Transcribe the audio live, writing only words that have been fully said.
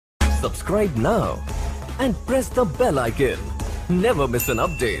Subscribe now and press the bell icon. Never miss an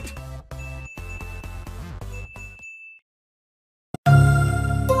update.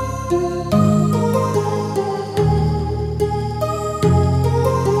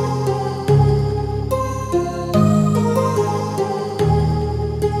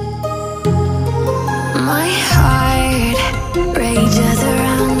 My heart rages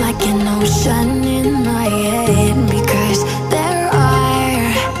around like an ocean in my head, because there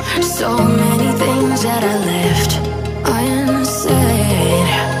are so many things that I left unsaid.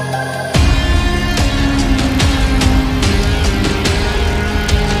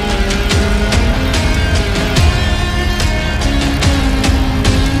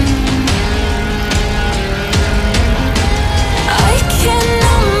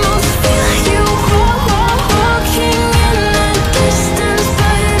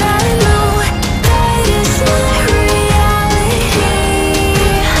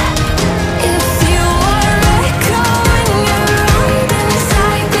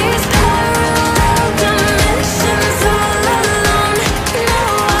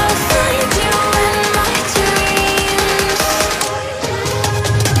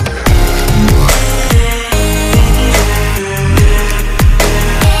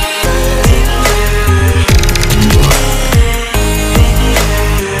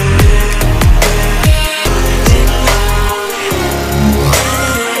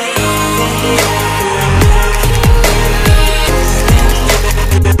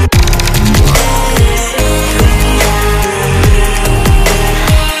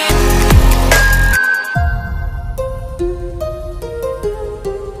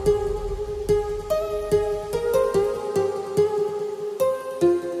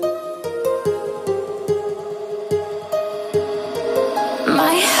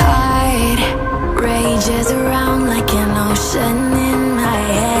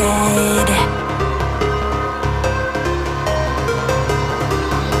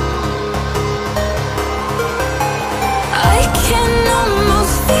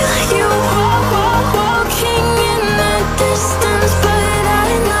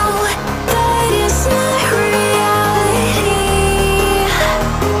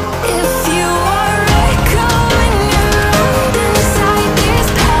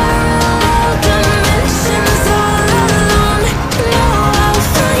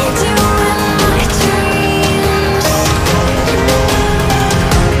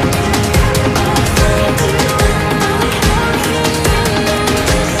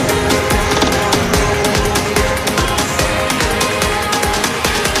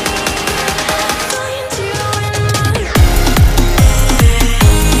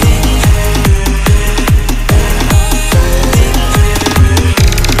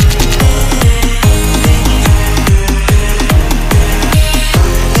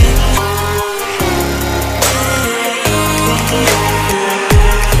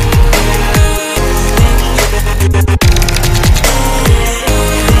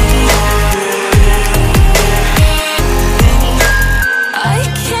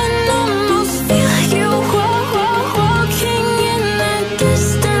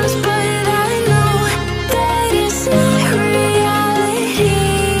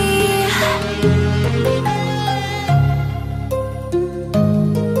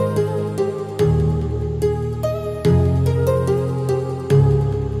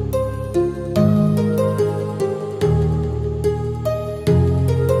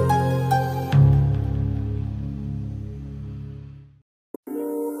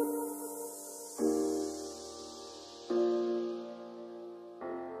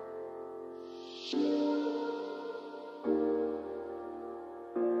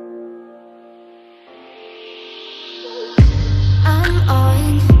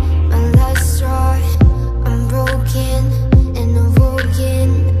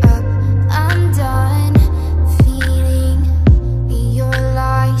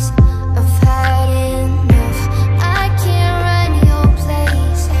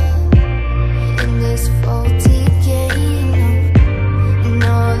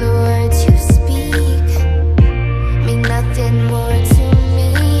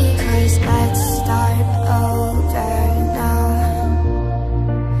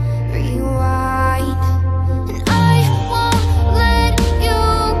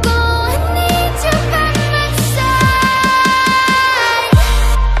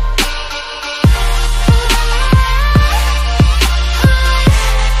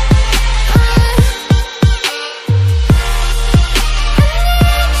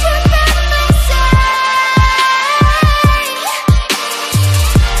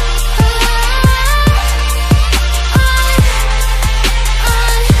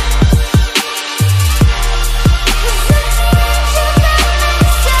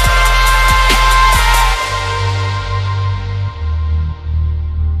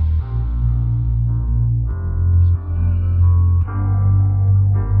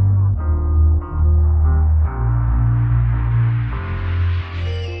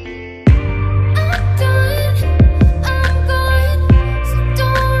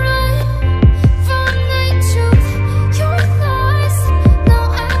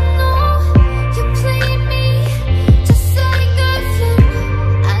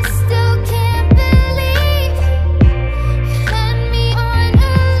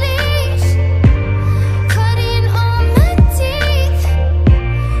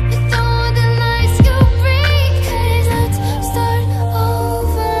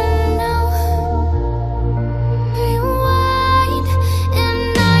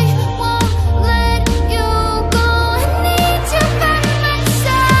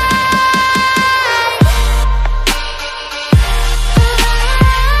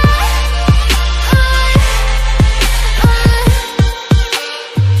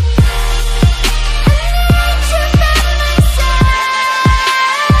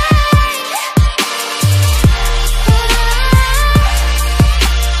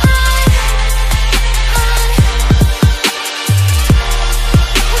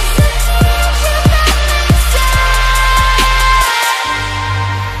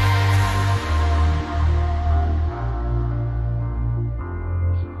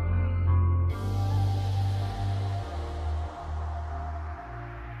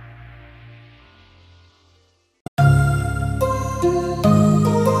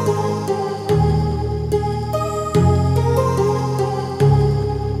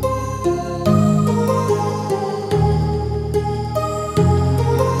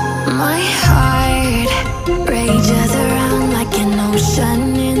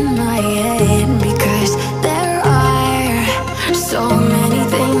 in my head, because there are so many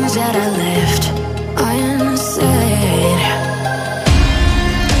things that I left unsaid.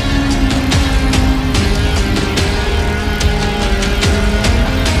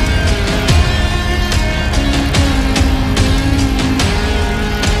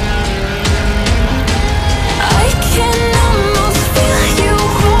 I can almost feel you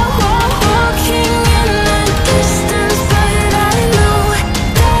walking in the distance, but I know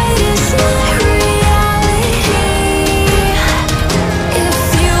that it's not reality. If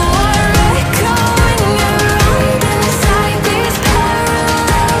you are echoing around inside these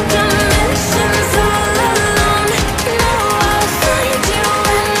parallel dimensions all alone, know I'll find you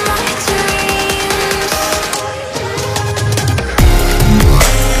in my dreams.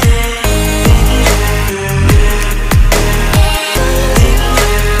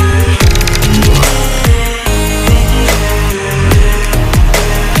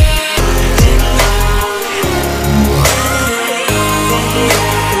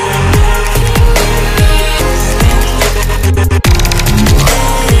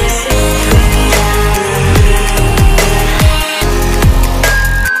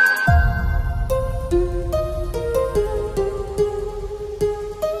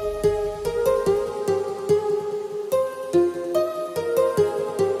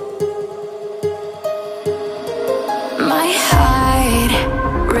 My heart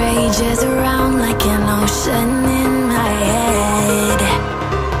rages around like an ocean in my head.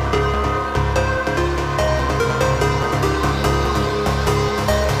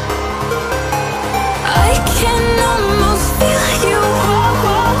 I can almost feel you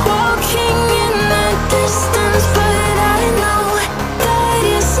walking in the distance, but I know that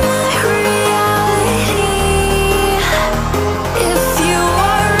it's not reality. If you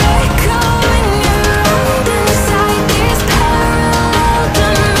are echoing around inside these parallel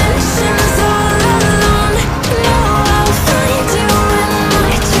dimensions all alone, know I'll find you in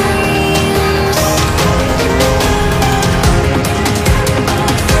my dreams.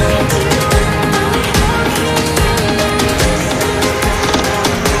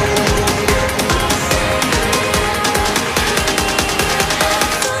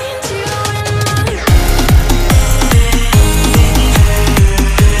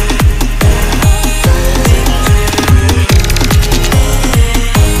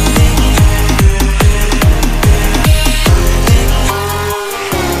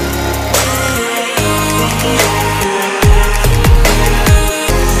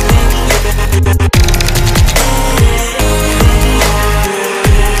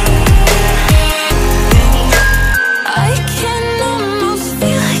 I can almost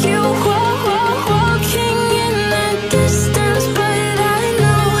feel you walking in the distance, but I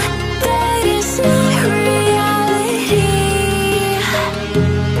know that it's not reality.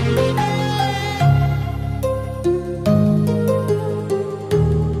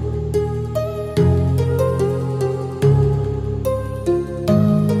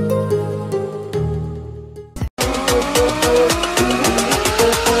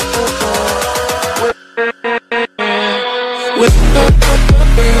 With